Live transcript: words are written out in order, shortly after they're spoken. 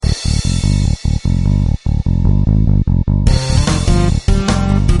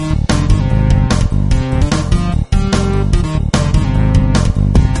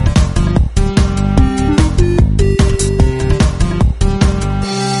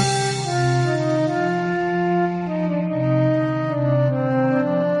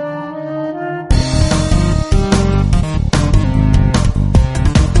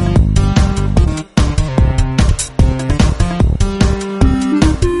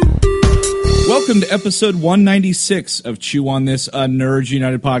Welcome to episode 196 of Chew on This, a Nerds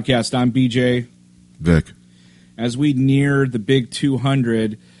United podcast. I'm BJ. Vic. As we near the big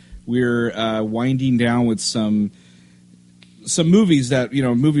 200, we're winding down with some movies that,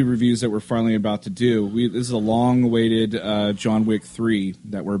 movie reviews that we're finally about to do. This is a long-awaited John Wick 3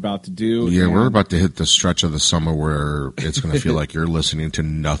 that we're about to do. Yeah, we're about to hit the stretch of the summer where it's going to feel like you're listening to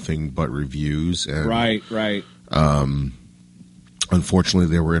nothing but reviews. And, Right. Unfortunately,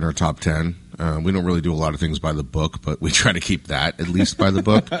 they were in our top 10. We don't really do a lot of things by the book, but we try to keep that at least by the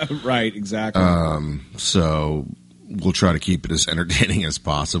book. Right, exactly. So we'll try to keep it as entertaining as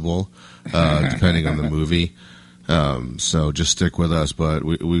possible, depending on the movie. So just stick with us. But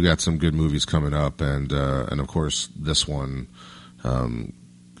we got some good movies coming up, and of course this one.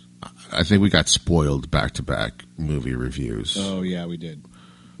 I think we got spoiled back-to-back movie reviews. Oh yeah, we did.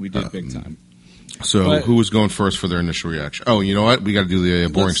 We did big time. So who was going first for their initial reaction? Oh, you know what? We got to do the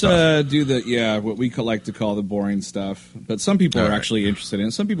boring stuff. Let's do what we like to call the boring stuff. But some people are actually interested in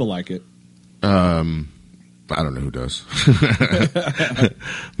it. Some people like it. I don't know who does.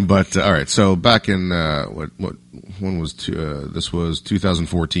 But all right. So back in when was this was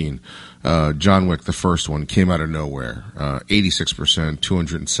 2014. John Wick, the first one, came out of nowhere. 86%,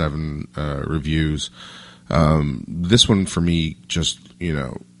 207 reviews. This one for me, just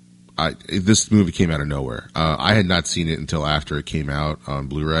this movie came out of nowhere. I had not seen it until after it came out on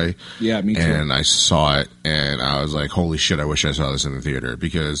Blu-ray. Yeah, me too. And I saw it, and I was like, "Holy shit! I wish I saw this in the theater,"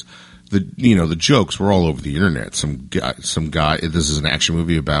 because the jokes were all over the internet. Some guy. This is an action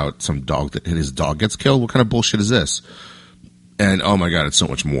movie about some dog that his dog gets killed. What kind of bullshit is this? And oh my god, it's so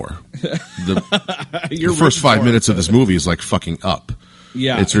much more. The first 5 minutes of this movie is like fucking Up.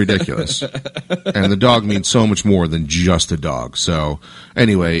 Yeah. It's ridiculous. And the dog means so much more than just a dog. So,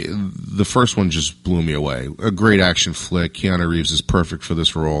 anyway, the first one just blew me away. A great action flick. Keanu Reeves is perfect for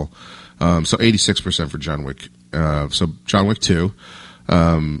this role. So, 86% for John Wick. So, John Wick 2.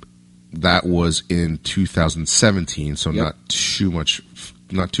 That was in 2017, so yep.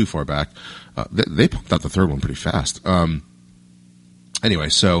 not too far back. They pumped out the third one pretty fast. Anyway,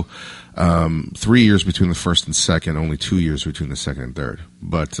 so 3 years between the first and second, only 2 years between the second and third.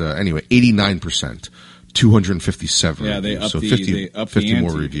 But anyway, 89%, 257 yeah, reviews. They upped 50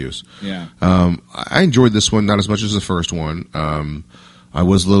 more reviews. Yeah. I enjoyed this one, not as much as the first one. I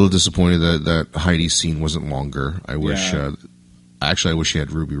was a little disappointed that Heidi's scene wasn't longer. I wish, I wish she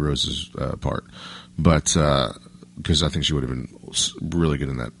had Ruby Rose's part. But, because I think she would have been really good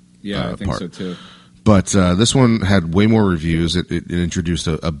in that I think part. so too. But this one had way more reviews. It introduced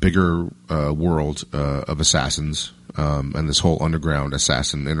a bigger world of assassins and this whole underground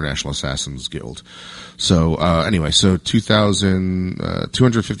international assassins guild. So anyway, so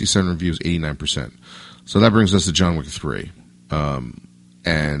 257 reviews, 89%. So that brings us to John Wick 3.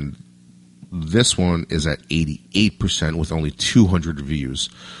 And this one is at 88% with only 200 reviews.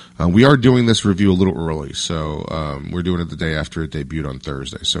 We are doing this review a little early, so we're doing it the day after it debuted on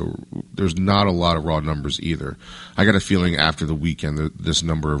Thursday. So there's not a lot of raw numbers either. I got a feeling after the weekend that this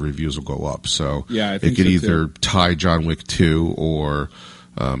number of reviews will go up. So yeah, I think it could so either too. tie John Wick 2 or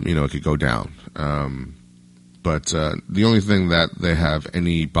it could go down. But the only thing that they have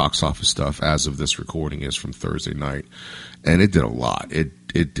any box office stuff as of this recording is from Thursday night, and it did a lot. It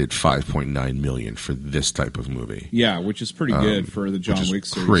did 5.9 million for this type of movie. Yeah, which is pretty good for the John Wick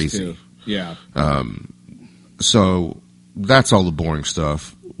series crazy. too. Yeah. So that's all the boring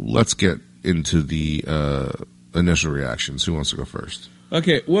stuff. Let's get into the initial reactions. Who wants to go first?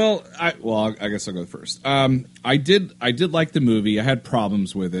 Okay, I guess I'll go first. I did like the movie. I had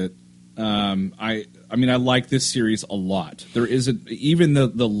problems with it. I like this series a lot. There isn't even the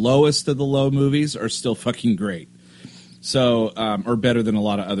lowest of the low movies are still fucking great. So, or better than a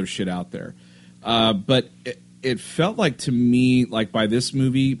lot of other shit out there. But it felt like to me, like by this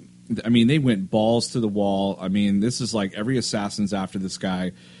movie, they went balls to the wall. This is like every assassin's after this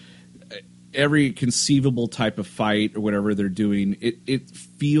guy. Every conceivable type of fight or whatever they're doing, it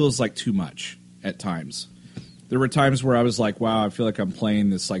feels like too much at times. There were times where I was like, wow, I feel like I'm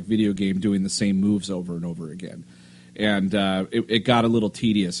playing this like video game doing the same moves over and over again. And it got a little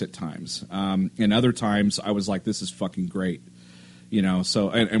tedious at times. And other times I was like, this is fucking great. So,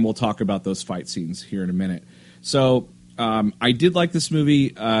 and we'll talk about those fight scenes here in a minute. So I did like this movie,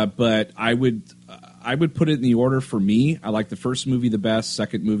 but I would put it in the order for me. I like the first movie the best,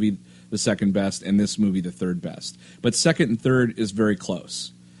 second movie the second best, and this movie the third best. But second and third is very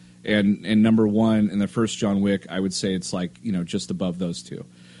close. And number one in the first John Wick, I would say it's like, just above those two.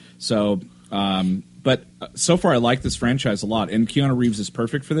 So, but so far I like this franchise a lot. And Keanu Reeves is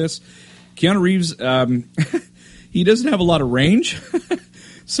perfect for this. Keanu Reeves, he doesn't have a lot of range.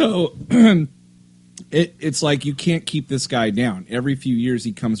 So It's like you can't keep this guy down. Every few years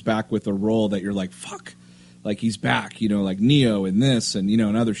he comes back with a role that you're like, fuck, like he's back, like Neo and this and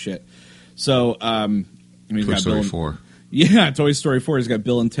and other shit. So he's Toy got Story Bill 4. Yeah, Toy Story 4. He's got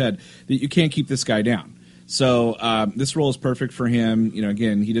Bill and Ted. You can't keep this guy down. So this role is perfect for him.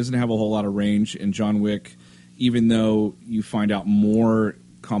 Again, he doesn't have a whole lot of range in John Wick, even though you find out more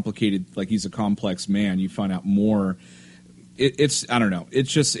complicated, like he's a complex man. You find out more. It's I don't know.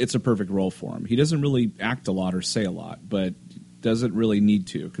 It's a perfect role for him. He doesn't really act a lot or say a lot, but doesn't really need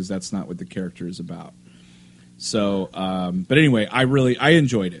to because that's not what the character is about. So, but anyway, I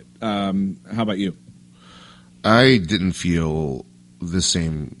enjoyed it. How about you? I didn't feel the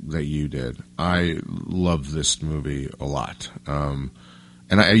same that you did. I love this movie a lot, and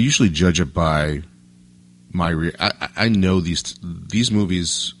I usually judge it by my. I know these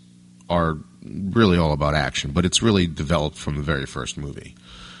movies are really all about action, but it's really developed from the very first movie.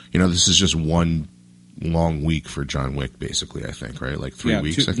 This is just one long week for John Wick, basically. I think, right? Like 3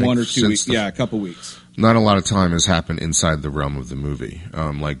 weeks. I think 1 or 2 weeks. Yeah, a couple weeks. Not a lot of time has happened inside the realm of the movie.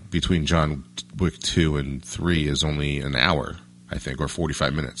 Like between John Wick 2 and 3 is only an hour, I think, or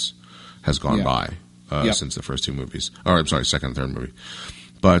 45 minutes has gone by since the first two movies. Or I'm sorry, second and third movie.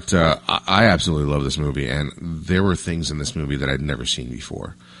 But I absolutely love this movie, and there were things in this movie that I'd never seen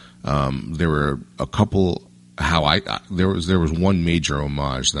before. There were a couple. There was one major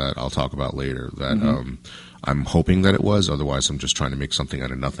homage that I'll talk about later that I'm hoping that it was. Otherwise, I'm just trying to make something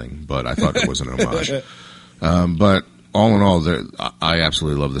out of nothing. But I thought it was an homage. But all in all, I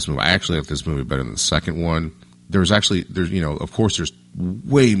absolutely love this movie. I actually like this movie better than the second one. Of course, there's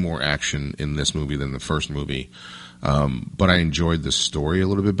way more action in this movie than the first movie. But I enjoyed the story a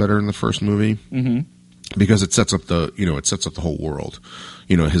little bit better in the first movie because it sets up the whole world,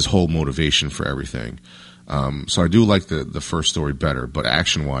 his whole motivation for everything. So I do like the first story better, but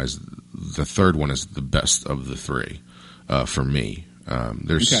action wise, the third one is the best of the three for me.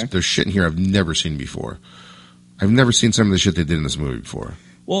 There's shit in here I've never seen before. I've never seen some of the shit they did in this movie before.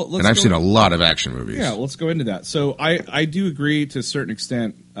 Well, and I've seen a lot of action movies. Yeah, let's go into that. So I do agree to a certain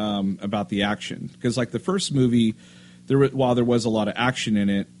extent about the action because, like the first movie, while there was a lot of action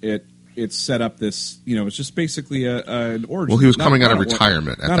in it set up this. It's just basically an origin. Well, he was coming out of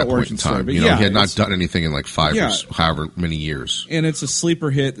retirement at that point in time. Story, he had not done anything in like 5 or however many years. And it's a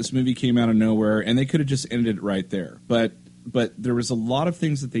sleeper hit. This movie came out of nowhere, and they could have just ended it right there. But there was a lot of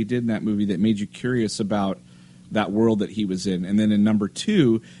things that they did in that movie that made you curious about that world that he was in. And then in number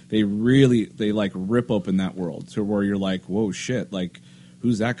 2, they like rip open that world to where you're like, whoa, shit, like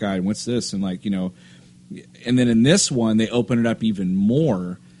who's that guy and what's this? And like, and then in this one, they open it up even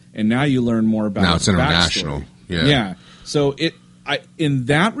more. And now you learn more about now it's international. Backstory. Yeah. So in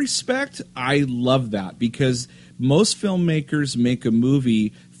that respect, I love that because most filmmakers make a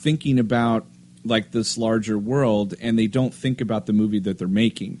movie thinking about like this larger world, and they don't think about the movie that they're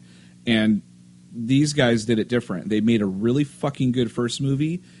making. And these guys did it different. They made a really fucking good first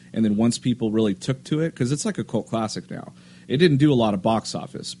movie, and then once people really took to it, because it's like a cult classic now. It didn't do a lot of box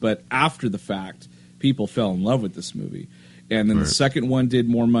office, but after the fact, people fell in love with this movie. And then the second one did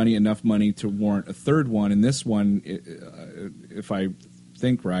more money, enough money to warrant a third one. And this one, if I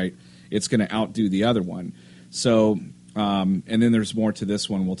think right, it's going to outdo the other one. So, and then there's more to this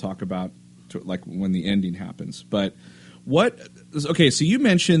one we'll talk about like when the ending happens. But so you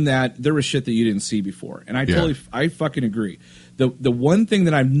mentioned that there was shit that you didn't see before. And I fucking agree. The one thing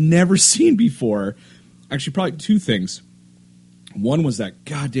that I've never seen before, actually probably two things. One was that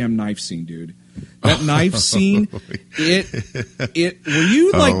goddamn knife scene, dude. That knife scene, were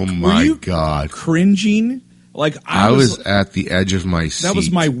you God, cringing? Like I was at the edge of my seat. That was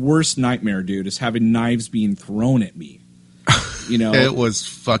my worst nightmare, dude, is having knives being thrown at me. It was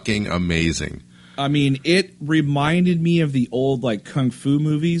fucking amazing. I mean, it reminded me of the old like kung fu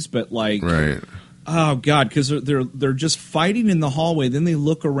movies, but like oh god, because they're just fighting in the hallway. Then they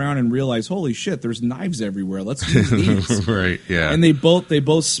look around and realize, holy shit, there's knives everywhere. Let's use these. Right? Yeah. And they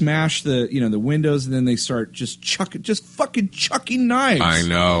both smash the the windows, and then they start just fucking chucking knives. I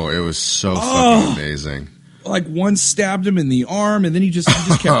know, it was so fucking amazing. Like one stabbed him in the arm, and then he just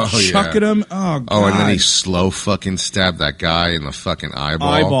kept chucking him. Oh god. Oh, and then he slow fucking stabbed that guy in the fucking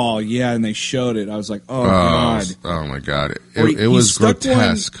eyeball. Yeah, and they showed it. I was like, oh god. Oh my god. It was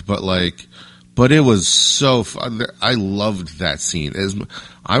grotesque, but it was so fun. I loved that scene.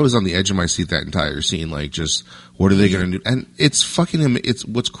 I was on the edge of my seat that entire scene. Like, just what are they going to do? And it's fucking. It's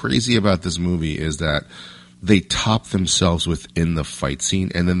what's crazy about this movie is that they top themselves within the fight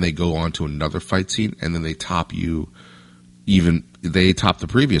scene, and then they go on to another fight scene, and then they top the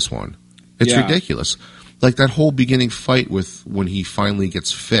previous one. It's ridiculous. Like that whole beginning fight with when he finally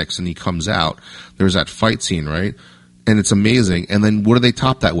gets fixed and he comes out. There's that fight scene, right? And it's amazing. And then what do they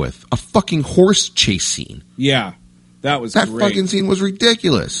top that with? A fucking horse chase scene. Yeah. That was that great. fucking scene was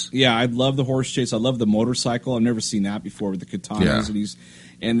ridiculous. Yeah, I love the horse chase. I love the motorcycle. I've never seen that before with the katanas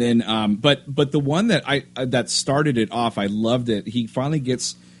and then but the one that that started it off, I loved it. He finally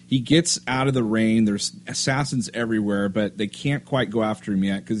gets out of the rain. There's assassins everywhere, but they can't quite go after him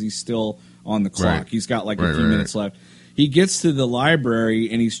yet because he's still on the clock. Right. He's got like a few minutes left. He gets to the library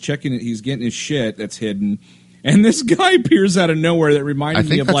and he's checking it. He's getting his shit that's hidden. And this guy appears out of nowhere that reminded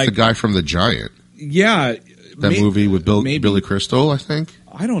me of I think that's the guy from The Giant. Yeah. That movie with Billy Crystal, I think.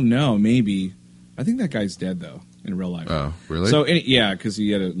 I don't know. Maybe. I think that guy's dead, though, in real life. Oh, really? So, yeah, because he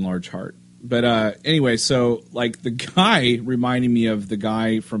had a large heart. But anyway, so, like, the guy reminded me of the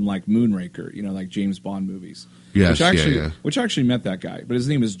guy from, like, Moonraker, you know, like James Bond movies. Yes, Which actually met that guy. But his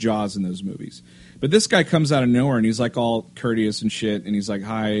name is Jaws in those movies. But this guy comes out of nowhere, and he's, like, all courteous and shit. And he's like,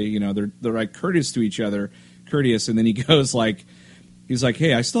 hi, you know, they're like, courteous to each other. Courteous. And then he goes, like, he's like,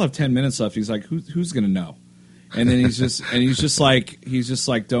 hey, I still have 10 minutes left. He's like, who's going to know? And then he's just like,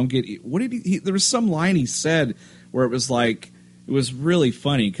 don't get. What did he? There was some line he said where it was like, it was really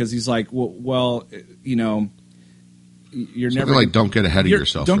funny because he's like, well, you know, you're something never like, don't get ahead of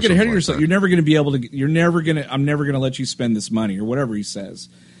yourself. Don't get ahead of yourself. Like you're never going to be able to. You're never going to. I'm never going to let you spend this money or whatever he says.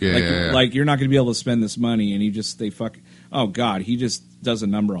 Like you're not going to be able to spend this money, and oh God, he just does a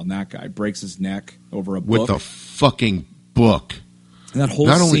number on that guy, breaks his neck over a book with the fucking book. And that whole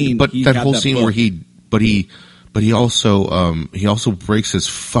scene, But he also breaks his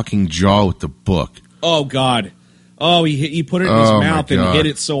fucking jaw with the book. Oh God! Oh, he put it in his mouth and hit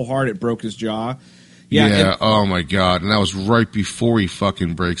it so hard it broke his jaw. Yeah. Oh my God! And that was right before he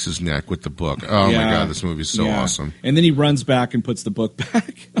fucking breaks his neck with the book. Oh my God! This movie is so awesome. And then he runs back and puts the book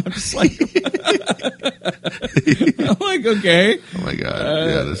back. I'm just like, I'm like, okay. Oh my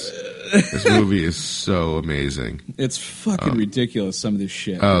God! This movie is so amazing. It's fucking ridiculous. Some of this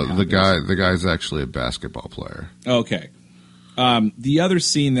shit. Oh, the guy's actually a basketball player. Okay. The other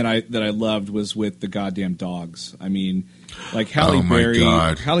scene that I loved was with the goddamn dogs. I mean, like Halle Berry.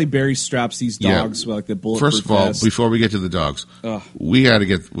 Halle Berry straps these dogs with like the bulletproof First of all, vest. before we get to the dogs, we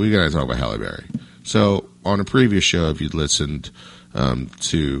gotta talk about Halle Berry. So on a previous show, if you'd listened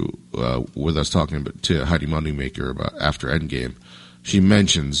to with us talking to Heidi Moneymaker about after Endgame, she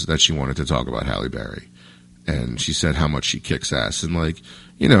mentions that she wanted to talk about Halle Berry, and she said how much she kicks ass. And like,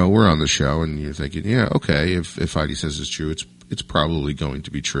 you know, we're on the show, and you're thinking, yeah, okay, if Heidi says it's true, it's probably going to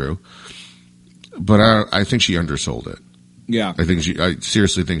be true. But I think she undersold it. Yeah, I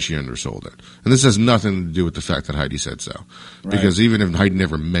seriously think she undersold it. And this has nothing to do with the fact that Heidi said so, because even if Heidi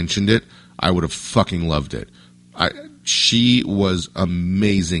never mentioned it, I would have fucking loved it. She was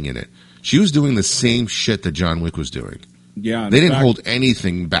amazing in it. She was doing the same shit that John Wick was doing. Yeah, they didn't hold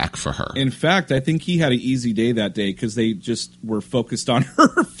anything back for her. In fact, I think he had an easy day that day because they just were focused on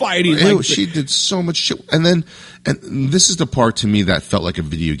her fighting. She did so much shit, and this is the part to me that felt like a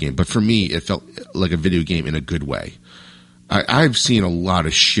video game. But for me, it felt like a video game in a good way. I've seen a lot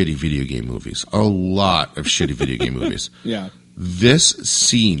of shitty video game movies. Yeah. This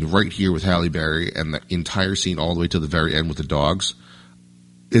scene right here with Halle Berry and the entire scene all the way to the very end with the dogs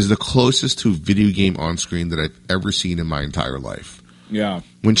is the closest to video game on screen that I've ever seen in my entire life. Yeah.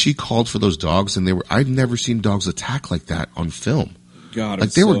 When she called for those dogs, and I've never seen dogs attack like that on film. God,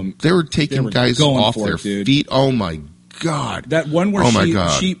 like they were taking guys off their feet. Oh my God. That one where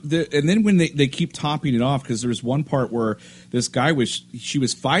and then when they keep topping it off, because there's one part where this guy she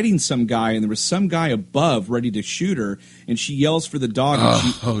was fighting some guy, and there was some guy above ready to shoot her, and she yells for the dog. And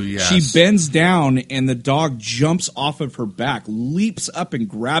she bends down, and the dog jumps off of her back, leaps up, and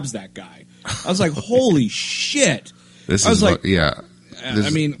grabs that guy. I was like, holy shit.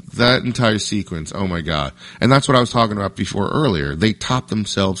 That entire sequence, oh my God. And that's what I was talking about before earlier. They top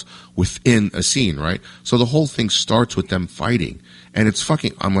themselves within a scene, right? So the whole thing starts with them fighting. And it's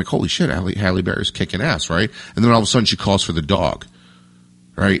I'm like, holy shit, Halle Berry's kicking ass, right? And then all of a sudden she calls for the dog,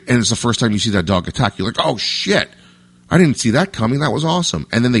 right? And it's the first time you see that dog attack. You're like, oh shit, I didn't see that coming. That was awesome.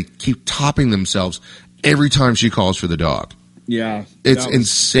 And then they keep topping themselves every time she calls for the dog. Yeah. It's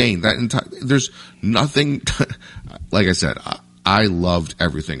insane. There's nothing, like I said, I loved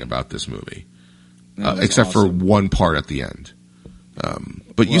everything about this movie, except for one part at the end.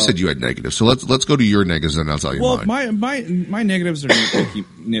 But you said you had negatives, so let's go to your negatives, and I'll tell you mine. My negatives are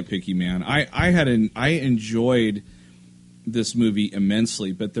nitpicky, man. I enjoyed this movie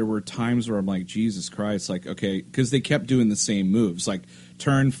immensely, but there were times where I'm like, Jesus Christ, like, okay, because they kept doing the same moves, like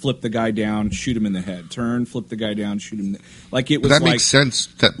turn, flip the guy down, shoot him in the head, turn, flip the guy down, shoot him. Like it was. But that like, makes sense.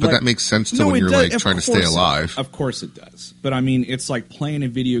 That makes sense to when you're like trying to stay alive. Of course it does. But I mean, it's like playing a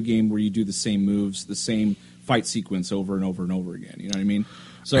video game where you do the same moves, the same fight sequence over and over and over again. You know what I mean?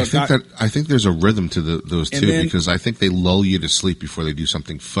 So I think there's a rhythm to those two, because I think they lull you to sleep before they do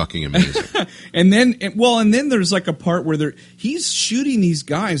something fucking amazing. and then there's like a part where he's shooting these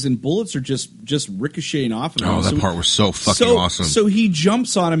guys and bullets are just ricocheting off of him. Oh, that part was so fucking awesome. So he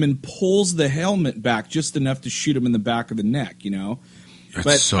jumps on him and pulls the helmet back just enough to shoot him in the back of the neck. You know,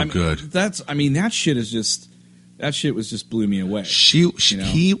 that's so good. That shit was just blew me away.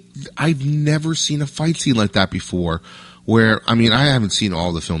 I've never seen a fight scene like that before. Where, I mean, I haven't seen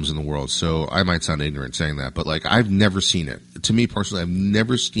all the films in the world, so I might sound ignorant saying that, but like, I've never seen it. To me personally, I've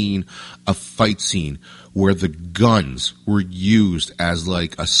never seen a fight scene where the guns were used as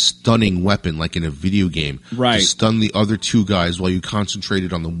like a stunning weapon, like in a video game. Right. To stun the other two guys while you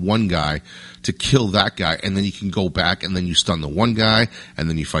concentrated on the one guy to kill that guy, and then you can go back and then you stun the one guy, and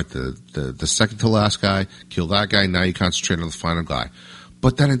then you fight the second to last guy, kill that guy, now you concentrate on the final guy.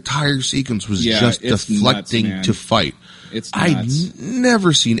 But that entire sequence was just deflecting nuts, to fight. It's nuts. I'd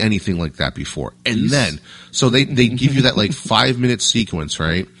never seen anything like that before. And then, so they give you that like 5-minute sequence,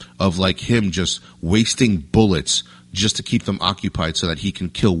 right? Of like him just wasting bullets just to keep them occupied so that he can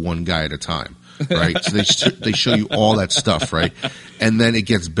kill one guy at a time. Right? So they show you all that stuff, right? And then it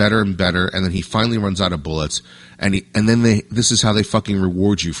gets better and better, and then he finally runs out of bullets, and then this is how they fucking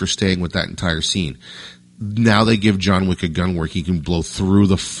reward you for staying with that entire scene. Now they give John Wick a gun where he can blow through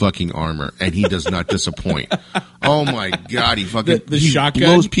the fucking armor, and he does not disappoint. Oh my god, he fucking the shotgun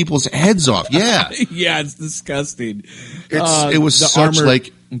blows people's heads off. Yeah, yeah, it's disgusting. It was such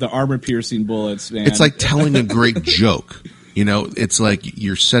like the armor piercing bullets, man. It's like telling a great joke. You know, it's like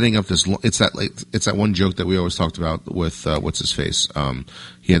you're setting up this. It's that one joke that we always talked about with what's his face.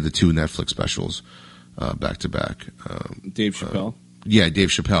 He had the 2 Netflix specials back to back. Dave Chappelle. Yeah, Dave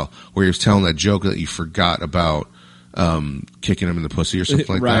Chappelle, where he was telling that joke that you forgot about kicking him in the pussy or something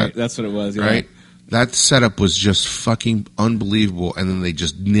like right, that. That's what it was. Yeah. Right? That setup was just fucking unbelievable, and then they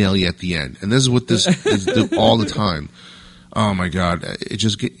just nail you at the end. And this is what this is all the time. Oh my god, it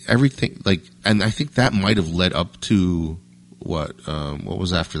just get everything like, and I think that might have led up to what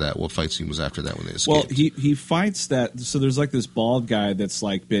was after that? What fight scene was after that when they escaped? Well, he fights that. So there's like this bald guy that's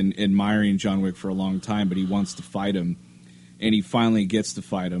like been admiring John Wick for a long time, but he wants to fight him. And he finally gets to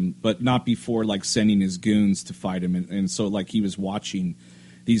fight him, but not before like sending his goons to fight him. And so like he was watching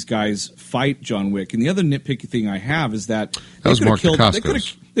these guys fight John Wick. And the other nitpicky thing I have is that was Mark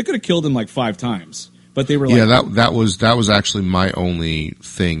Dacascos. They could have killed him like 5 times, but they were like, yeah, that was actually my only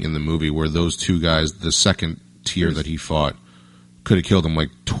thing in the movie where those two guys, the second tier that he fought, could have killed him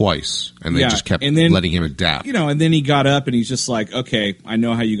like twice, and they just kept letting him adapt. You know, and then he got up and he's just like, okay, I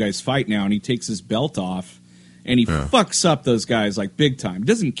know how you guys fight now, and he takes his belt off. And he fucks up those guys like big time.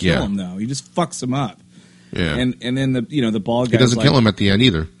 Doesn't kill him though. He just fucks them up. Yeah. And then the bald guy. He doesn't kill him at the end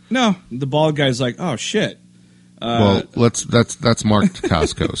either. No, the bald guy's like, oh shit. Well, that's Mark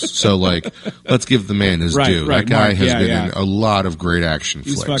Dacascos. So like, let's give the man his due. Right, that guy Mark, has been in a lot of great action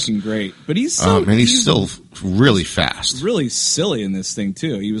he's flicks. He's fucking great, but he's still really fast, really silly in this thing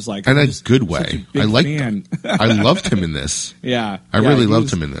too. He was like, in a good way. I like. I loved him in this. Yeah, I really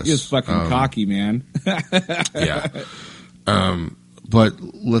loved him in this. He was fucking cocky, man. Yeah. But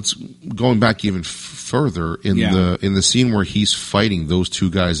going back even further in the scene where he's fighting those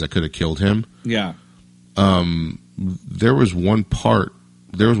 2 guys that could have killed him. Yeah. There was one portion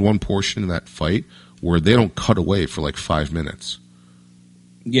in that fight where they don't cut away for like 5 minutes.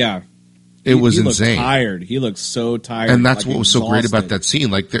 Yeah. It was he insane. Looked tired. He looked so tired. And that's like what was so great about that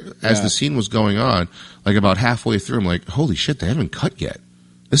scene. Like as the scene was going on, like about halfway through, I'm like, holy shit, they haven't cut yet.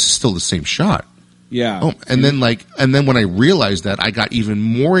 This is still the same shot. Yeah. Oh, and then when I realized that, I got even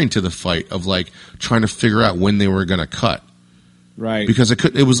more into the fight of like trying to figure out when they were going to cut. Right. Because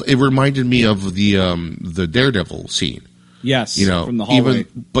it reminded me of the Daredevil scene. Yes. You know, from the hallway.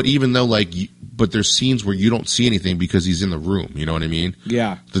 Even though but there's scenes where you don't see anything because he's in the room. You know what I mean?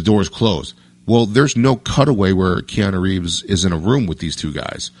 Yeah. The door's closed. Well, there's no cutaway where Keanu Reeves is in a room with these 2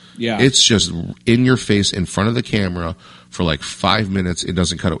 guys. Yeah. It's just in your face in front of the camera for like 5 minutes. It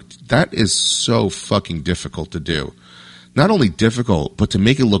doesn't cut away. That is so fucking difficult to do. Not only difficult, but to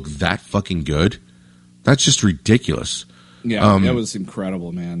make it look that fucking good, that's just ridiculous. Yeah, that was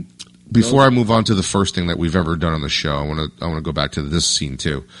incredible, man. Before I move on to the first thing that we've ever done on the show, I want to go back to this scene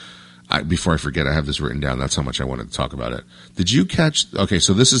too. before I forget, I have this written down. That's how much I wanted to talk about it. Did you catch? Okay,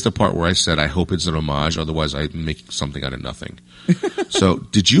 so this is the part where I said I hope it's an homage, otherwise I'd make something out of nothing. So,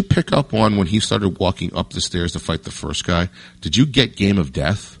 did you pick up on when he started walking up the stairs to fight the first guy? Did you get Game of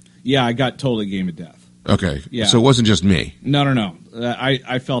Death? Yeah, I got totally Game of Death. Okay, yeah. So it wasn't just me. No.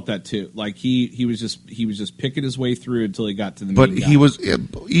 I felt that too. Like he was just picking his way through until he got to the. But main he guy. was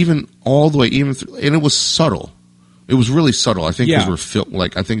even all the way, even through, and it was subtle. It was really subtle. I think because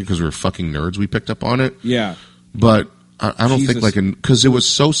because we're fucking nerds, we picked up on it. Yeah. But I don't think because it was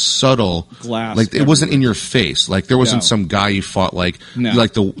so subtle. Glass. Like it wasn't in your face. Like there wasn't No. some guy you fought like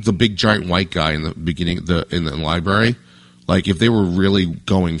the big giant white guy in the beginning in the library. Like if they were really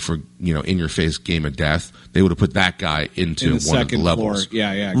going for in your face Game of Death, they would have put that guy into one of the levels. Floor.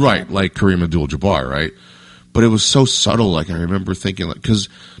 Yeah, exactly. Right, like Kareem Abdul-Jabbar, right? But it was so subtle. Like I remember thinking, because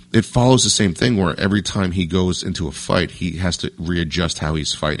it follows the same thing where every time he goes into a fight, he has to readjust how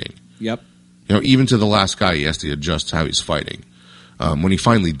he's fighting. Yep. Even to the last guy, he has to adjust how he's fighting. When he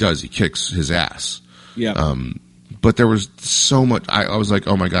finally does, he kicks his ass. Yeah. But there was so much. I was like,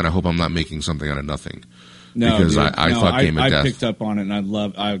 oh my God, I hope I'm not making something out of nothing. No, because dude. I thought Game of Death. I picked up on it,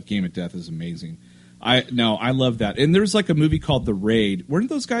 and Game of Death is amazing. I love that. And there's like a movie called The Raid. Weren't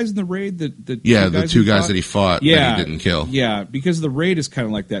those guys in The Raid? The two guys that he fought that he didn't kill. Yeah, because The Raid is kind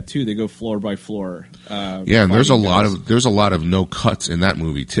of like that too. They go floor by floor. And there's a lot of no cuts in that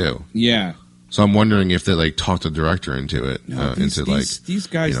movie too. Yeah. So I'm wondering if they like talked the director into it. These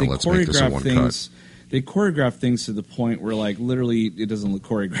guys, they let's make this a choreograph one things. cut. They choreograph things to the point where like literally it doesn't look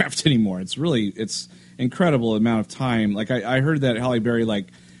choreographed anymore. It's incredible amount of time. Like I heard that Halle Berry like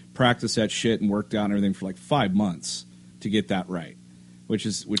practiced that shit and worked out and everything for like 5 months to get that right, which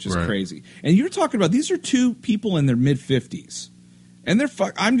is right. crazy. And you're talking about these are two people in their mid 50s, and they're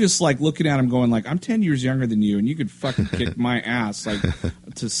I'm just like looking at them going like I'm 10 years younger than you, and you could fucking kick my ass like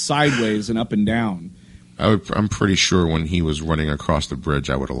to sideways and up and down. I'm pretty sure when he was running across the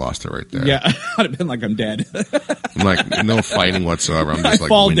bridge, I would have lost it right there. Yeah, I'd have been like, I'm dead. I'm like, no fighting whatsoever. I'm just I like,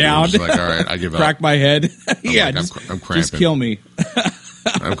 fall winded. down. I'm just like, all right, I give up. Crack my head. I'm cramping. Just kill me.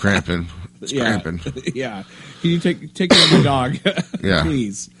 I'm cramping. It's cramping. Yeah. Can you take me on the dog? Yeah.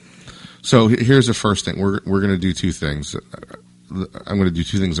 Please. So here's the first thing. We're going to do two things. I'm going to do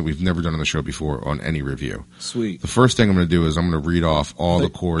two things that we've never done on the show before on any review. Sweet. The first thing I'm going to do is I'm going to read off all the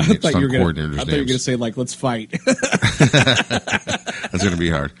coordinators' names. I thought you were going to say, like, let's fight. That's going to be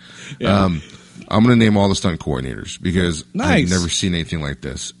hard. Yeah. I'm going to name all the stunt coordinators because I've never seen anything like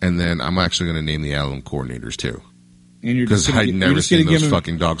this. And then I'm actually going to name the Allen coordinators, too. Because I'd never seen those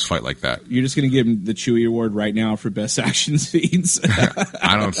fucking dogs fight like that. You're just going to give him the Chewie Award right now for best action scenes.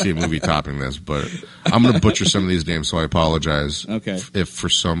 I don't see a movie topping this, but I'm going to butcher some of these names, so I apologize. Okay. If for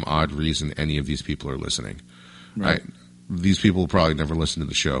some odd reason any of these people are listening. Right. These people will probably never listen to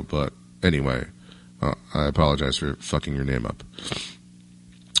the show, but anyway, I apologize for fucking your name up.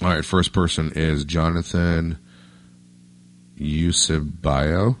 All right, first person is Jonathan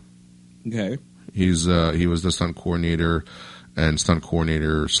Eusebio. Okay. He was the stunt coordinator and stunt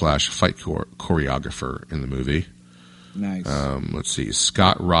coordinator / fight choreographer in the movie. Nice. Let's see,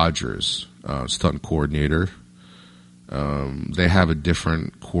 Scott Rogers, stunt coordinator. They have a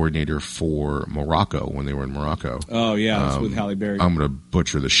different coordinator for Morocco when they were in Morocco. Oh yeah, that's with Halle Berry. I'm gonna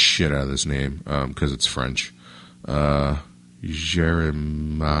butcher the shit out of this name because it's French.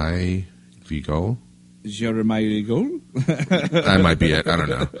 Jeremiah Vigo. Jeremiah Vigo. That might be it. I don't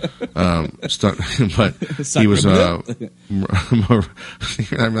know. But he was. Remember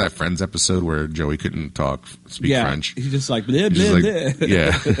that Friends episode where Joey couldn't speak French? He's just like blah, blah, blah.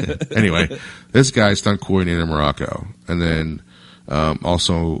 Yeah. Anyway, this guy's stunt coordinator in Morocco, and then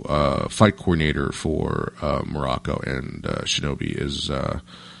also fight coordinator for Morocco and Shinobi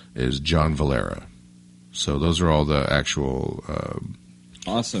is John Valera. So those are all the actual.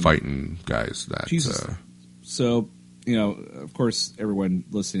 Awesome fighting guys that Jesus. So of course everyone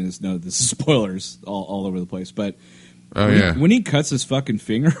listening to this knows this is spoilers all over the place, but when he cuts his fucking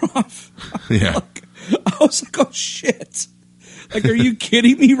finger off, I was like, oh shit, like, are you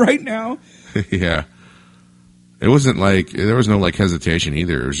kidding me right now? Yeah, it wasn't like there was no like hesitation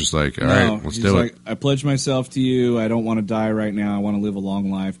either. It was just like, all right, let's do it. I pledge myself to you. I don't want to die right now. I want to live a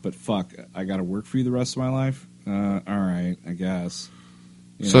long life, but fuck, I got to work for you the rest of my life. All right, I guess.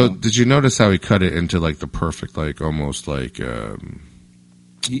 So did you notice how he cut it into like the perfect, like almost like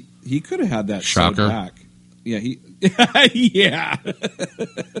he could have had that shocker back. Yeah, he he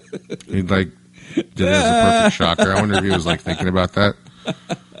like did it as a perfect shocker. I wonder if he was like thinking about that.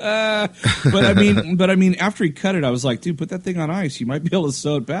 But I mean, after he cut it, I was like, dude, put that thing on ice. You might be able to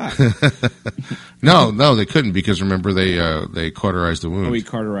sew it back. No, they couldn't because remember they cauterized the wound. Oh, he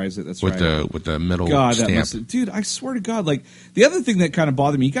cauterized it. That's right. With the metal God, stamp. dude, I swear to God, like the other thing that kind of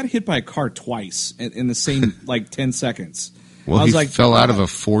bothered me, he got hit by a car twice in the same like 10 seconds. Well, I was he like, fell out of a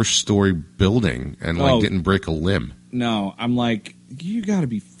 4-story building and didn't break a limb. No, I'm like, you got to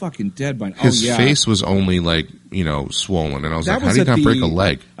be fucking dead by now. His face was only like swollen, and I was like, how did he not break a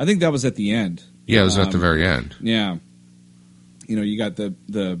leg? I think that was at the end. Yeah, it was at the very end. Yeah, you got the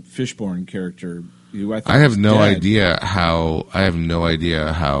Fishburne character. Who I have no dead. idea how. I have no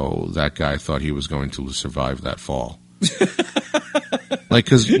idea how that guy thought he was going to survive that fall. Like,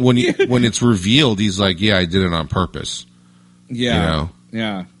 because when it's revealed, he's like, "Yeah, I did it on purpose." Yeah,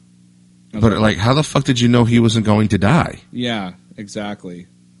 yeah. But like, how the fuck did you know he wasn't going to die? Yeah, exactly.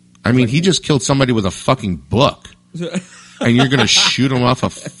 I mean, he just killed somebody with a fucking book, and you're going to shoot him off a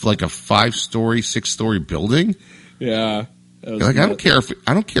 5-story, 6-story building? Yeah. Like, I don't care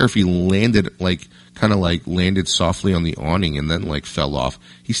if he landed landed softly on the awning and then like fell off.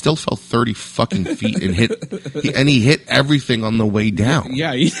 He still fell 30 fucking feet and he hit everything on the way down.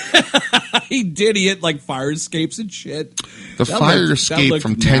 Yeah, he did. He hit like fire escapes and shit. The fire escape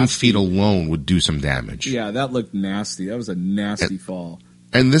from 10 feet alone would do some damage. Yeah, that looked nasty. That was a nasty fall.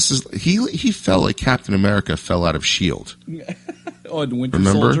 And this is he fell like Captain America fell out of S.H.I.E.L.D. Oh, and Winter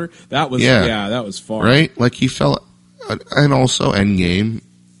Remember? Soldier? That was that was far. Right? Like he fell, and also Endgame,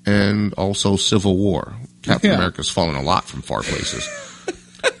 and also Civil War. Captain America's fallen a lot from far places.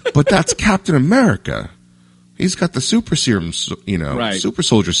 But that's Captain America. He's got the super serum, super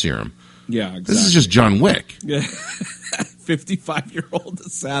soldier serum. Yeah, exactly. This is just John Wick. 55-year-old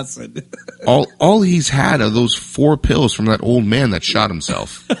assassin. all he's had are those 4 pills from that old man that shot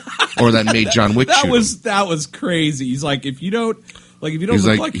himself, or that made John Wick shoot him. That was crazy. He's like, if you don't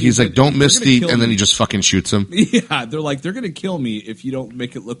he's like, don't miss Steve, and then he just fucking shoots him. Yeah, they're like, they're gonna kill me if you don't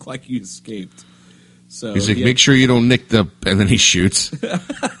make it look like you escaped. So he's like, make sure you don't nick and then he shoots.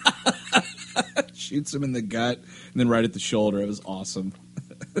 Shoots him in the gut, and then right at the shoulder. It was awesome.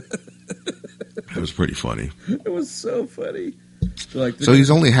 It was pretty funny. It was so funny. So he's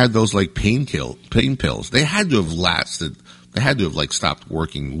only had those like pain pills. They had to have lasted. They had to have like stopped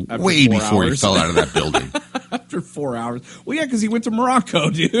working way before he fell out of that building. After 4 hours. Well, yeah, because he went to Morocco,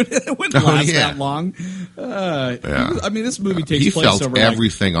 dude. It wouldn't last that long. I mean, this movie takes place over... He felt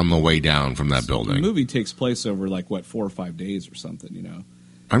everything on the way down from that building. The movie takes place over 4 or 5 days or something,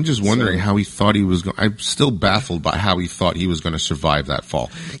 I'm just wondering how he thought he was going... I'm still baffled by how he thought he was going to survive that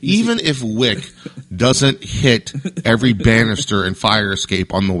fall. Even if Wick doesn't hit every banister and fire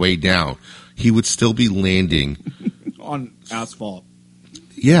escape on the way down, he would still be landing... on asphalt.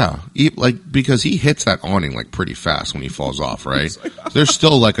 Yeah, because he hits that awning pretty fast when he falls off, right? There's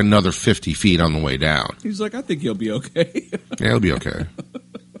still another 50 feet on the way down. He's like, I think he'll be okay. Yeah, he'll be okay.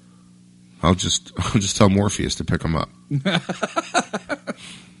 I'll just tell Morpheus to pick him up.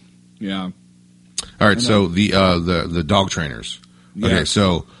 Yeah. All right, so the dog trainers. Yes. Okay,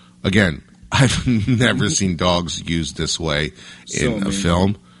 so again, I've never seen dogs used this way in a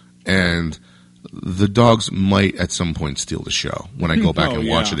film, and the dogs might at some point steal the show when I go back and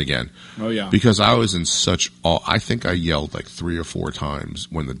watch it again. Oh yeah, because I was in such awe. I think I yelled 3 or 4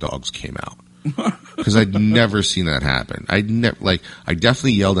 times when the dogs came out because I'd never seen that happen. I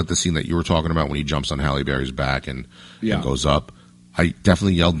definitely yelled at the scene that you were talking about when he jumps on Halle Berry's back and goes up. I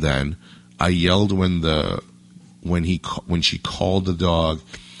definitely yelled then. I yelled when she called the dog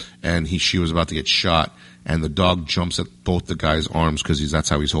and she was about to get shot. And the dog jumps at both the guy's arms because that's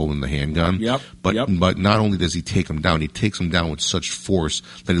how he's holding the handgun. Yep. But not only does he take him down, he takes him down with such force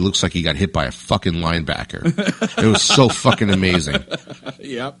that it looks like he got hit by a fucking linebacker. It was so fucking amazing.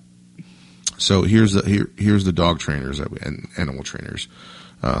 Yep. So here's the dog trainers and animal trainers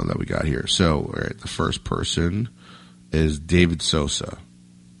that we got here. So all right, the first person is David Sosa.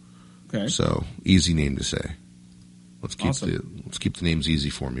 Okay. So easy name to say. Let's keep the names easy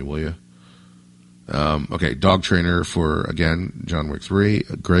for me, will you? Okay, dog trainer for, again, John Wick 3,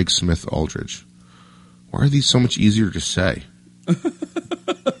 Greg Smith Aldridge. Why are these so much easier to say?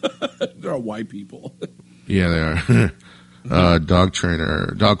 They're all white people. Yeah, they are. Dog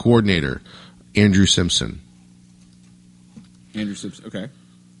coordinator, Andrew Simpson. Andrew Simpson, okay.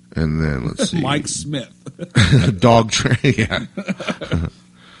 And then, let's see. Mike Smith. Dog trainer,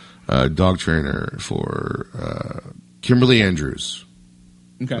 yeah. Dog trainer for Kimberly Andrews.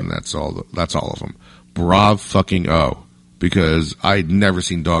 Okay. And that's all of them. Brav fucking O. Because I'd never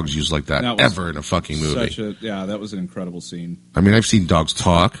seen dogs used like that ever in a fucking movie. That was an incredible scene. I mean, I've seen dogs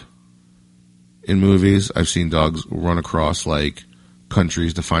talk in movies. I've seen dogs run across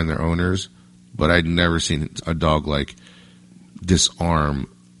countries to find their owners, but I'd never seen a dog like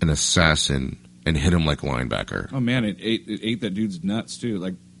disarm an assassin and hit him like a linebacker. Oh man, it ate that dude's nuts too,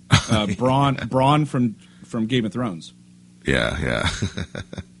 like Braun from Game of Thrones. Yeah.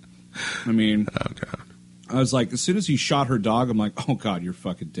 I mean, Oh god. I was like, as soon as he shot her dog, I'm like, oh god, you're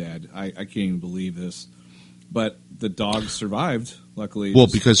fucking dead. I can't even believe this. But the dog survived, luckily. Well,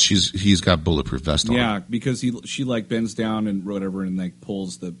 because he's got bulletproof vest on. yeah, because she like bends down and whatever, and like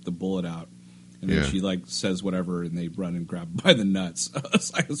pulls the bullet out, and then Yeah. she like says whatever, and they run and grab him by the nuts.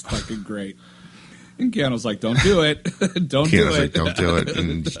 It was fucking great. And Keanu's like, "Don't do it, don't do Keanu's it, like, don't do it,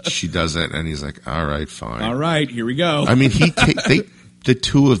 and she does it, and he's like, all right, fine. All right, here we go. I mean, the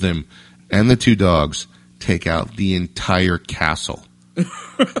two of them and the two dogs take out the entire castle.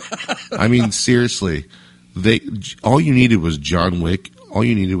 I mean, seriously, all you needed was John Wick. All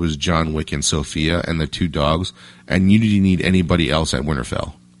you needed was John Wick and Sophia and the two dogs, and you didn't need anybody else at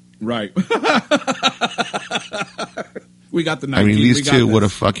Winterfell. Right. We got the 19. I mean, these two would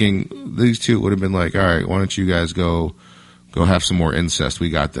have. have been like, all right, why don't you guys go have some more incest? We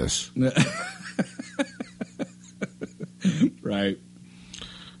got this. Right.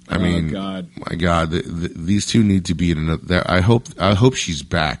 I mean, God. my God, these two need to be in another. I hope she's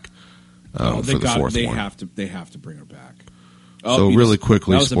back for the fourth they one. They have to bring her back. So you really just-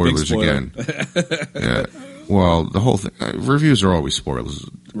 quickly, that was a big spoilers spoiler. again. Yeah. Well, the whole thing. Reviews are always spoilers.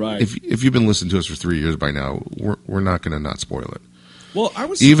 Right. If you've been listening to us for 3 years by now, we're not going to not spoil it. Well, I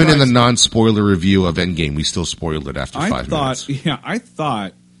was Even in the surprised. non-spoiler review of Endgame, we still spoiled it after 5 minutes.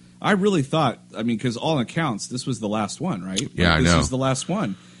 I really thought. I mean, because all accounts, this was the last one, right? Yeah, I this know. is the last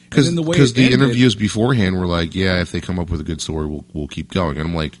one. Because And then way the it ended- interviews beforehand were like, yeah, if they come up with a good story, we'll keep going. And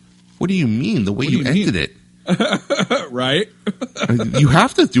I'm like, what do you mean? The way What do you you ended mean? it, right? you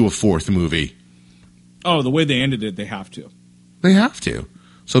have to do a fourth movie. Oh, the way they ended it, they have to. They have to.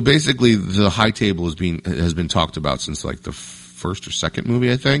 So basically, the high table has been talked about since like the first or second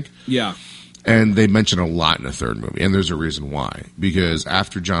movie, I think. Yeah. And they mention a lot in the third movie, and there's a reason why. Because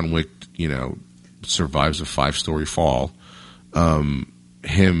after John Wick, survives a 5-story fall,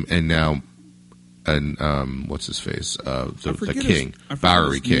 him and now, what's his face, the king,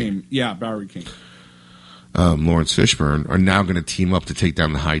 Bowery King, name. Yeah, Bowery King. Lawrence Fishburne, are now going to team up to take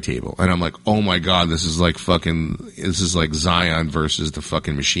down the high table. And I'm like, oh my god, this is like Zion versus the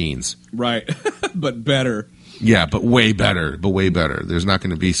fucking machines. Right, but better. Yeah, but way better. There's not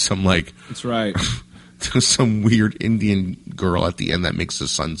going to be some like That's right. some weird Indian girl at the end that makes the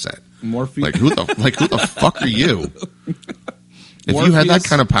sunset. Morpheus. Like who the fuck are you? If you had that Morpheus.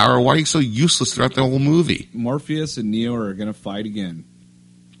 kind of power, why are you so useless throughout the whole movie? Morpheus and Neo are going to fight again.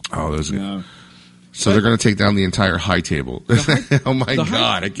 Oh, those Yeah. so they're going to take down the entire high table. Oh my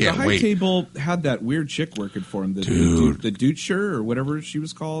god, I can't the high wait. table had that weird chick working for him. The Ducher or whatever she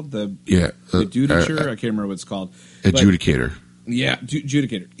was called. The Dudicher. I can't remember what it's called. But- Adjudicator. Yeah,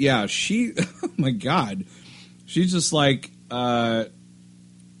 Judicator. Yeah, she. Oh my god, she's just like,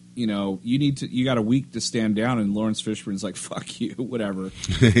 you got a week to stand down, and Lawrence Fishburne's like, fuck you, whatever.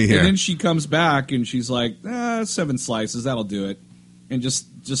 Yeah. And then she comes back and she's like, 7 slices, that'll do it, and just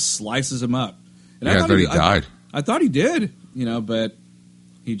slices him up. And Yeah, I thought he died. I thought he did, but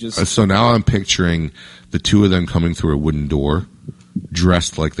he just. So now I'm picturing the two of them coming through a wooden door,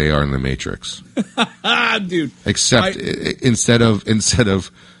 dressed like they are in the Matrix. Dude. Except instead of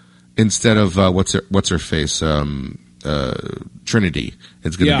what's her face, Trinity,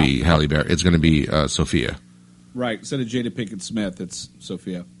 it's going to be Halle Berry. It's going to be Sophia. Right, instead of Jada Pinkett Smith, it's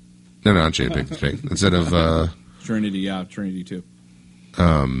Sophia. No, not Jada Pinkett Smith. Instead of Trinity, Trinity too.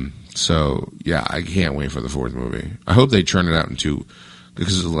 So yeah, I can't wait for the fourth movie. I hope they turn it out into,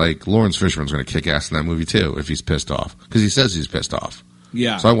 because like Lawrence Fishburne's going to kick ass in that movie too if he's pissed off, because he says he's pissed off.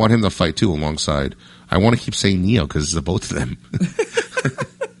 Yeah. So I want him to fight too alongside. I want to keep saying Neo because it's the both of them.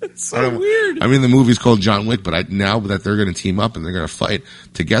 It's so weird. I mean, the movie's called John Wick, but now that they're going to team up and they're going to fight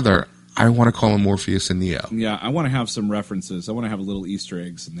together, I want to call him Morpheus and Neo. Yeah, I want to have some references. I want to have little Easter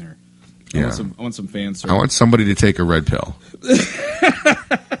eggs in there. Yeah. I want some fan service. I want somebody to take a red pill.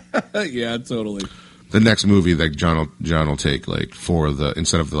 Yeah, totally. The next movie that John will take, like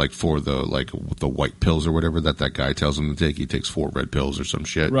instead of the white pills or whatever that guy tells him to take, he takes 4 red pills or some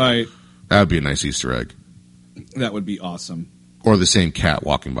shit. Right. That would be a nice Easter egg. That would be awesome. Or the same cat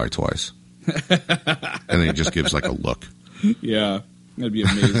walking by twice, and then he just gives like a look. Yeah, that'd be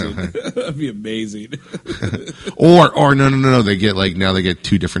amazing. That'd be amazing. Or no. They get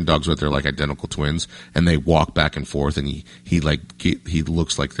 2 different dogs, but they're like identical twins, and they walk back and forth, and he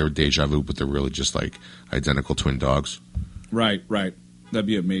looks like they're deja vu, but they're really just like identical twin dogs. Right. That'd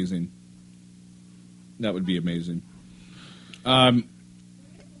be amazing. That would be amazing.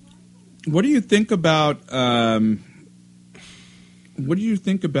 What do you think about? What do you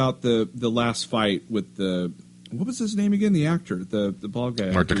think about the last fight with the? What was his name again? The actor, the bald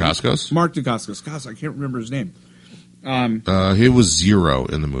guy. Mark Dacascos? Mark Dacascos. Gosh, I can't remember his name. He was Zero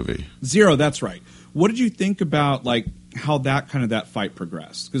in the movie. Zero. That's right. What did you think about like how that fight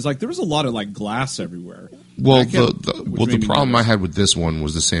progressed? Because like there was a lot of like glass everywhere. Well, the problem I had with this one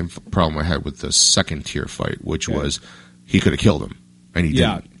was the same problem I had with the second tier fight, which was he could have killed him, and he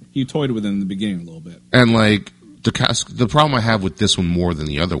didn't. He toyed with it in the beginning a little bit. And like the problem I have with this one more than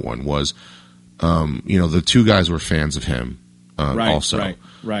the other one was, the two guys were fans of him. Also,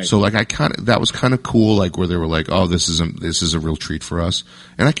 right. So like that was kind of cool, like where they were like, "Oh, this is a real treat for us,"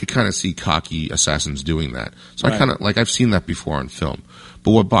 and I could kind of see cocky assassins doing that. So I kind of like I've seen that before on film.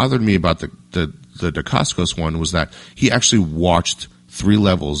 But what bothered me about the Dacascos one was that he actually watched 2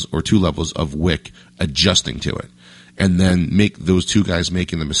 levels of Wick adjusting to it, and then make those two guys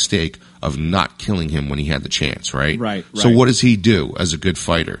making the mistake of not killing him when he had the chance. Right. So what does he do as a good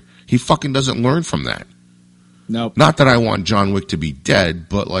fighter? He fucking doesn't learn from that. Nope. Not that I want John Wick to be dead,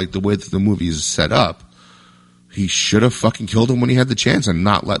 but like the way that the movie is set up, he should have fucking killed him when he had the chance and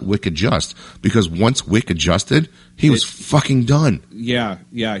not let Wick adjust. Because once Wick adjusted, he was fucking done. Yeah.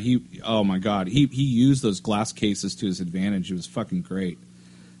 Oh my God. He used those glass cases to his advantage. It was fucking great.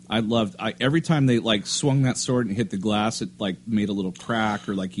 Every time they like swung that sword and hit the glass, it like made a little crack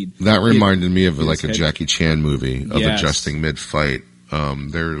or like That reminded me of like a Jackie Chan movie of Yes. adjusting mid-fight.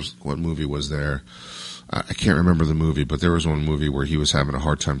 What movie was there? I can't remember the movie, but there was one movie where he was having a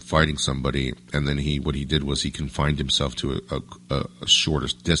hard time fighting somebody, and then what he did was he confined himself to a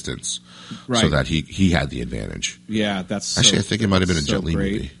shortest distance, so that he had the advantage. Yeah, that's actually I think it might have been a Jet Li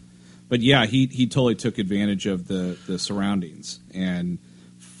movie. But yeah, he totally took advantage of the surroundings and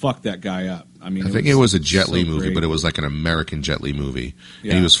fucked that guy up. I mean, I think it was a Jet Li movie, but it was like an American Jet Li movie,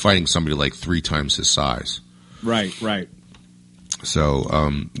 and he was fighting somebody like 3 times his size. Right. So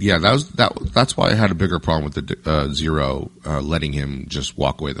that's why I had a bigger problem with the Zero letting him just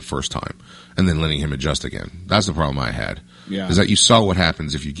walk away the first time and then letting him adjust again. That's the problem I had. Yeah, is that you saw what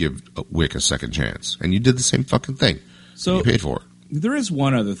happens if you give Wick a second chance, and you did the same fucking thing. So you paid for it. There is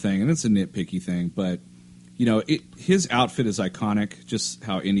one other thing, and it's a nitpicky thing, but his outfit is iconic. Just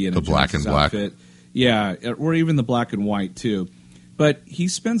how Indiana Jones' black and black, yeah, or even the black and white too. But he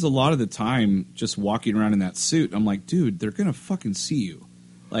spends a lot of the time just walking around in that suit. I'm like, dude, they're going to fucking see you.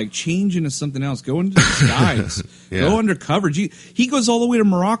 Like, change into something else. Go into disguise. Go undercover. He goes all the way to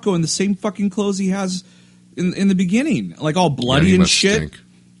Morocco in the same fucking clothes he has in the beginning. Like, all bloody and shit. Stink.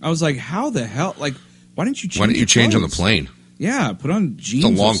 I was like, how the hell? Like, why didn't you change? Why didn't you change on the plane? Yeah, put on jeans.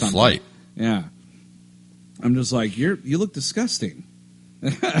 It's a long flight. Yeah. I'm just like, you look disgusting.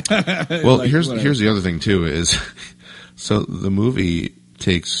 Well, like, here's the other thing, too, is... So the movie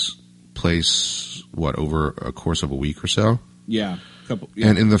takes place, over a course of a week or so? Yeah.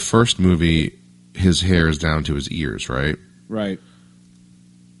 And in the first movie, his hair is down to his ears, right? Right.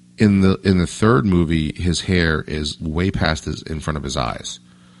 In the third movie, his hair is way past in front of his eyes.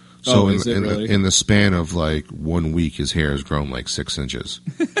 So in the span of like 1 week, his hair has grown like 6 inches.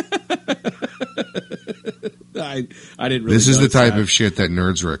 I didn't really. This is the type of shit that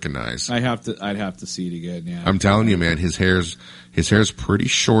nerds recognize. I'd have to see it again. Yeah, I'm telling you, man, his hair's pretty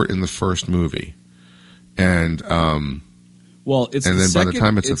short in the first movie, and it's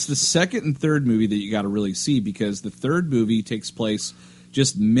the second and third movie that you got to really see, because the third movie takes place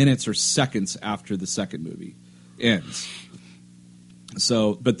just minutes or seconds after the second movie ends.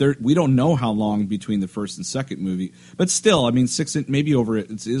 So, but we don't know how long between the first and second movie, but still, I mean,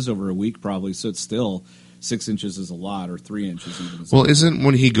 it is over a week probably, so it's still. 6 inches is a lot, or 3 inches even. Well, isn't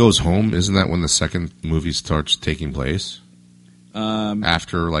when he goes home? Isn't that when the second movie starts taking place?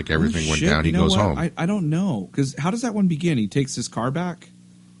 After like everything went down, he goes home. I don't know, because how does that one begin? He takes his car back.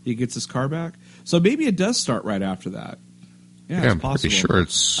 He gets his car back. So maybe it does start right after that. Yeah, it's I'm possible. pretty sure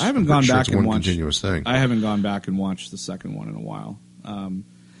it's. I haven't gone back and watched. Continuous thing. I haven't gone back and watched the second one in a while.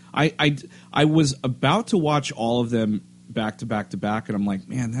 I was about to watch all of them back to back to back, and I'm like,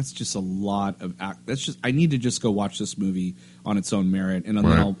 man, that's just a lot of act. That's just, I need to just go watch this movie on its own merit, and then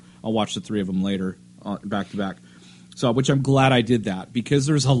I'll watch the 3 of them later back to back. So, which I'm glad I did that, because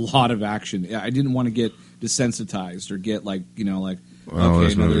there's a lot of action. I didn't want to get desensitized or get I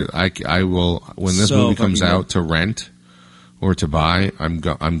will when this movie comes out to rent or to buy. I'm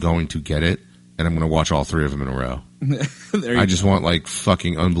going to get it, and I'm going to watch all 3 of them in a row. I just want like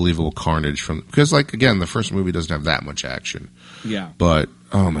fucking unbelievable carnage because like again, the first movie doesn't have that much action. Yeah. But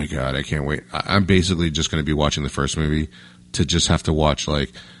oh my god, I can't wait. I'm basically just going to be watching the first movie to just have to watch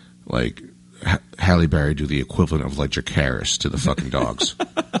like Halle Berry do the equivalent of like Dracarys to the fucking dogs.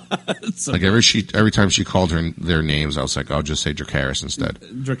 So, Like every time she called their names, I was like, I'll just say Dracarys instead.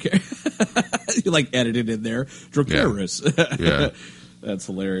 You like edited in there, Dracarys. Yeah. That's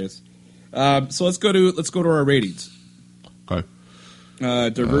hilarious. So let's go to our ratings. Okay.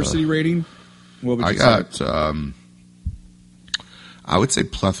 Diversity rating. What would you I got. I would say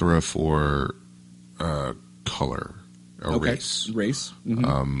plethora for color or race. Race.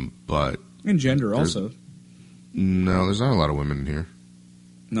 Mm-hmm. But And gender also. no, there's not a lot of women in here.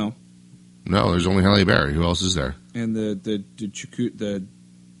 No. No, there's only Halle Berry. Who else is there? And the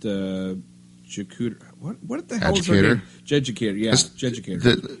what the hell is her name? Educator. Yeah, Educator.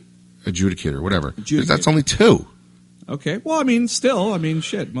 The adjudicator, whatever. Adjudicator. That's only two. Okay. Well, I mean, still,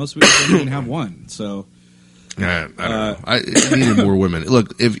 shit. Most people don't even have one. So. I don't know. I needed more women.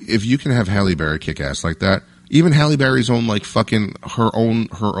 Look, if you can have Halle Berry kick ass like that, even Halle Berry's own like fucking her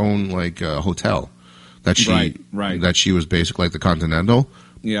own like hotel that she that she was basically like the Continental.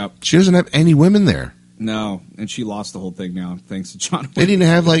 Yeah. She doesn't have any women there. No, and she lost the whole thing now thanks to John Wick. They didn't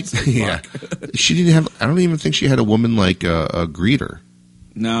have like she didn't have. I don't even think she had a woman like a greeter.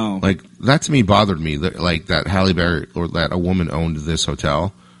 No, like that to me bothered me. Like that Halle Berry or that a woman owned this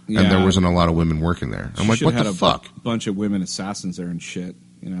hotel. Yeah. And there wasn't a lot of women working there. I'm like, what the fuck? Bunch of women assassins there and shit.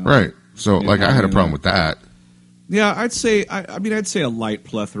 Right. So, like, I had a problem with that. Yeah, I'd say. I'd say a light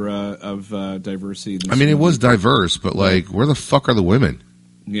plethora of diversity. It was diverse, but like, where the fuck are the women?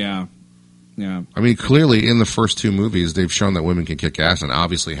 Yeah. Yeah. Clearly, in the first two movies, they've shown that women can kick ass, and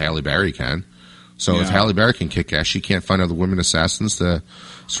obviously Halle Berry can. So, if Halle Berry can kick ass, she can't find other women assassins to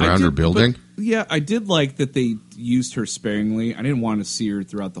surround her building. Yeah, I did like that they used her sparingly. I didn't want to see her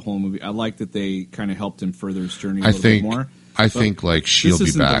throughout the whole movie. I like that they kind of helped him further his journey a little bit more. I think like she'll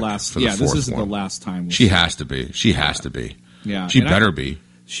be back for the fourth this isn't one. the last time. She has to be. She has to be. Yeah, she better be.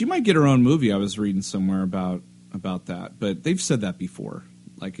 She might get her own movie. I was reading somewhere about that, but they've said that before,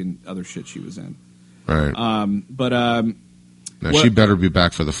 like in other shit she was in. Right. She better be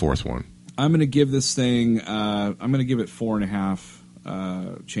back for the fourth one. I'm going to give this thing. I'm going to give it 4.5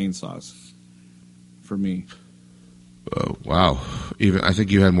 chainsaws for me. Wow. I think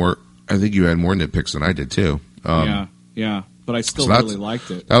you had more nitpicks than I did too. Yeah. But I still really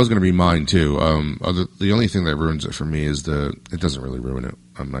liked it. That was going to be mine too. The only thing that ruins it for me is it doesn't really ruin it.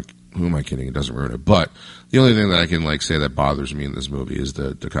 I'm like, who am I kidding? It doesn't ruin it. But the only thing that I can like say that bothers me in this movie is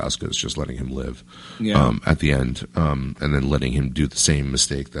the Dacascos is just letting him live at the end, and then letting him do the same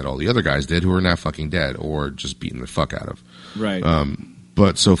mistake that all the other guys did who are now fucking dead or just beaten the fuck out of. Right.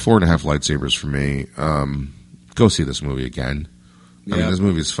 But so 4.5 lightsabers for me. Go see this movie again. Yeah. This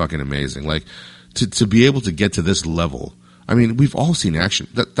movie is fucking amazing. Like to be able to get to this level. We've all seen action.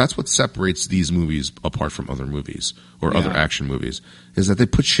 That's what separates these movies apart from other movies or other action movies, is that they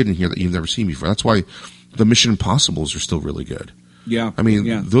put shit in here that you've never seen before. That's why the Mission Impossibles are still really good. Yeah.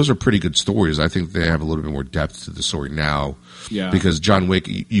 Those are pretty good stories. I think they have a little bit more depth to the story now. Yeah. Because John Wick,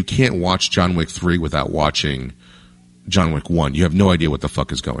 you can't watch John Wick 3 without watching John Wick 1. You have no idea what the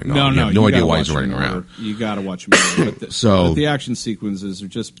fuck is going on. You have no idea why he's running around. You got to watch them. But the action sequences are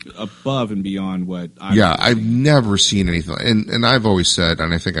just above and beyond what I've never seen anything. And I've always said,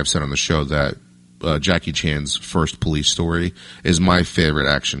 and I think I've said on the show, that Jackie Chan's first Police Story is my favorite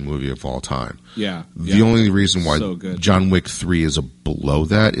action movie of all time. Yeah. The only reason why John Wick 3 is below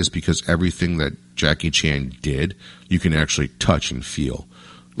that is because everything that Jackie Chan did, you can actually touch and feel.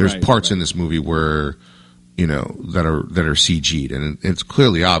 There's parts in this movie where that are CG'd, and it's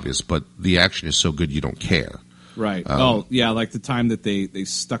clearly obvious, but the action is so good you don't care. Right. Like the time that he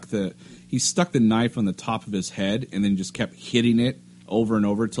stuck the knife on the top of his head and then just kept hitting it over and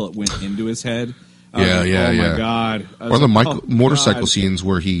over till it went into his head. Oh my god! Or the motorcycle scenes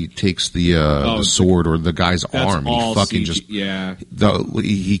where he takes the sword or the guy's arm. He fucking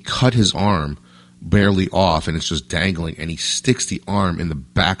he cut his arm barely off, and it's just dangling, and he sticks the arm in the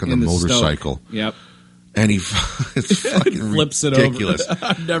back of the motorcycle. Stoke. Yep. And it's fucking flips ridiculous. It over.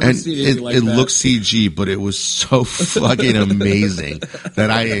 I've never seen anything like that. It looks CG, but it was so fucking amazing that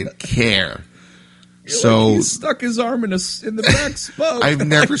I didn't care. He stuck his arm in the back spoke. I've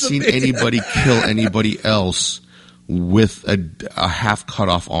never seen anybody kill anybody else with a half cut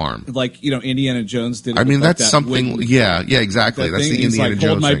off arm. Like, Indiana Jones did. That's something. Yeah, exactly. That's the Indiana Jones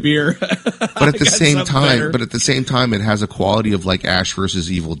hold my thing. Beer. But at the same time, it has a quality of like Ash versus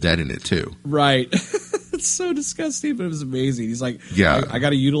Evil Dead in it too. Right. It's so disgusting, but it was amazing. He's like, I got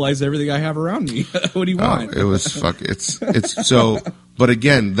to utilize everything I have around me. What do you want? It was it's so. But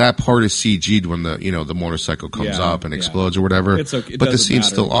again, that part is CG'd when the motorcycle comes up and explodes or whatever. It's okay. But the scene's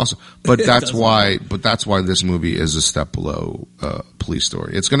still awesome. But that's why. But that's why this movie is a step below Police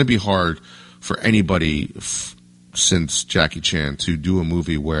Story. It's going to be hard for anybody since Jackie Chan to do a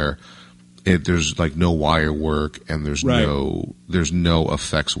movie where there's like no wire work and there's no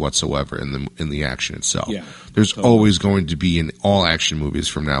effects whatsoever in the action itself. Yeah, there's always going to be in all action movies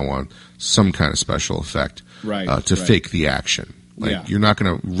from now on some kind of special effect to fake the action. Like you're not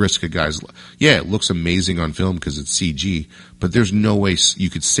going to risk a guy's. Yeah, it looks amazing on film because it's CG, but there's no way you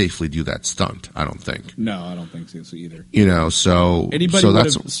could safely do that stunt. I don't think. No, I don't think so either. You know, so anybody would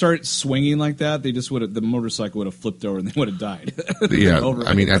have started swinging like that, they just would have. The motorcycle would have flipped over and they would have died. Yeah,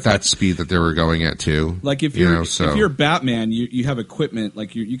 I mean, at that speed that they were going at too. Like if you're Batman, you have equipment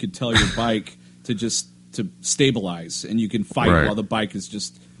like you could tell your bike to stabilize, and you can fight while the bike is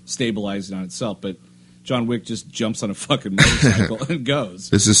just stabilizing on itself, but. John Wick just jumps on a fucking motorcycle and goes.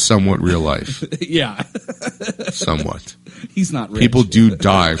 This is somewhat real life. Yeah. Somewhat. He's not rich. People do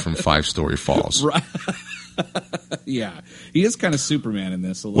die from 5-story falls. Right. Yeah. He is kind of Superman in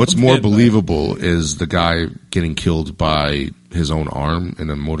this. What's more believable is the guy getting killed by his own arm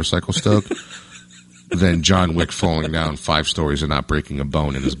in a motorcycle stoke than John Wick falling down 5 stories and not breaking a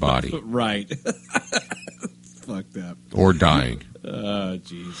bone in his body. Right. Fucked up. Or dying. Oh,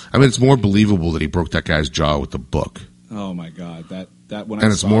 jeez. I mean, it's more believable that he broke that guy's jaw with the book. Oh my God, that when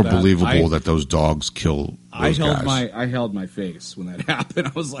and it's more believable that those dogs kill those guys. I held my face when that happened.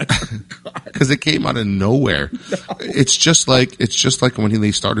 I was like, oh, God, because it came out of nowhere. No. It's just like when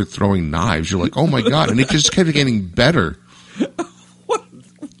they started throwing knives. You're like, oh my God, and it just kept getting better.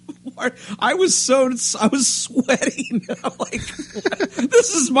 I was sweating. I'm like,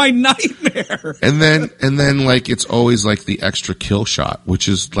 this is my nightmare. And then like it's always like the extra kill shot, which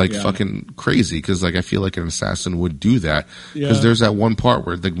is like fucking crazy because like I feel like an assassin would do that because there's that one part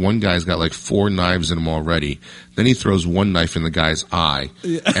where the one guy's got like 4 knives in him already. Then he throws one knife in the guy's eye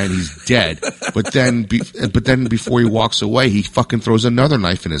and he's dead. But then before he walks away, he fucking throws another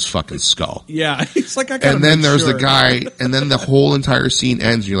knife in his fucking skull. Yeah, he's like, I gotta and then there's the guy, and then the whole entire scene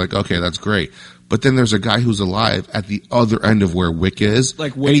ends. And you're like, okay, that's great. But then there's a guy who's alive at the other end of where Wick is,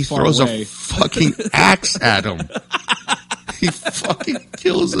 like and he throws a fucking axe at him. He fucking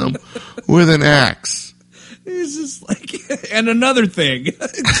kills him with an axe. He's just like, and another thing.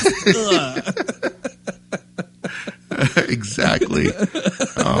 Exactly.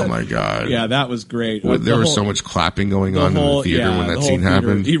 Oh my God. Yeah, that was great. There was so much clapping going on in the theater when that scene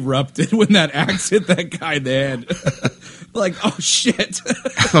happened. Erupted when that axe hit that guy in the head. Like, oh shit.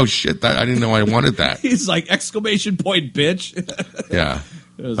 Oh shit, I didn't know I wanted that. He's like, exclamation point, bitch. Yeah.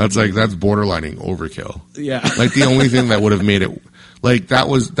 That's borderlining overkill. Yeah. Like the only thing that would have made it, like that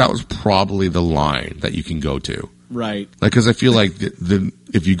was probably the line that you can go to. Right. Like, cause I feel like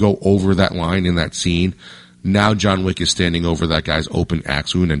if you go over that line in that scene, now John Wick is standing over that guy's open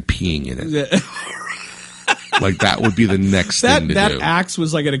axe wound and peeing in it. Like that would be the next thing to do. That axe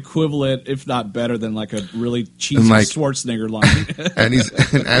was like an equivalent, if not better, than like a really cheesy Schwarzenegger line. and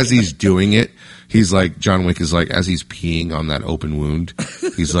as he's doing it, he's like, John Wick is like, as he's peeing on that open wound,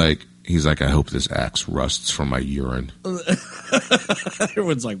 he's like, I hope this axe rusts from my urine.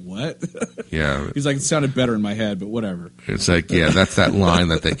 Everyone's like, what? Yeah. He's like, it sounded better in my head, but whatever. It's like, yeah, that's that line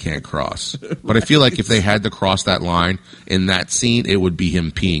that they can't cross. But I feel like if they had to cross that line in that scene, it would be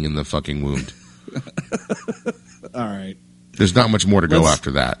him peeing in the fucking wound. All right. There's not much more to go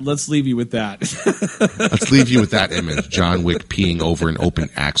after that. Let's leave you with that. Let's leave you with that image. John Wick peeing over an open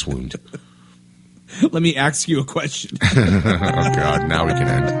axe wound. Let me ask you a question. Oh, God. Now we can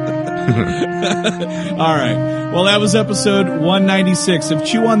end. All right. Well, that was episode 196 of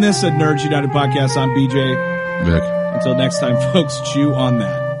Chew on This, a Nerds United podcast. I'm BJ. Vic. Until next time, folks, chew on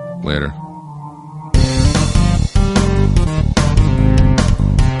that. Later.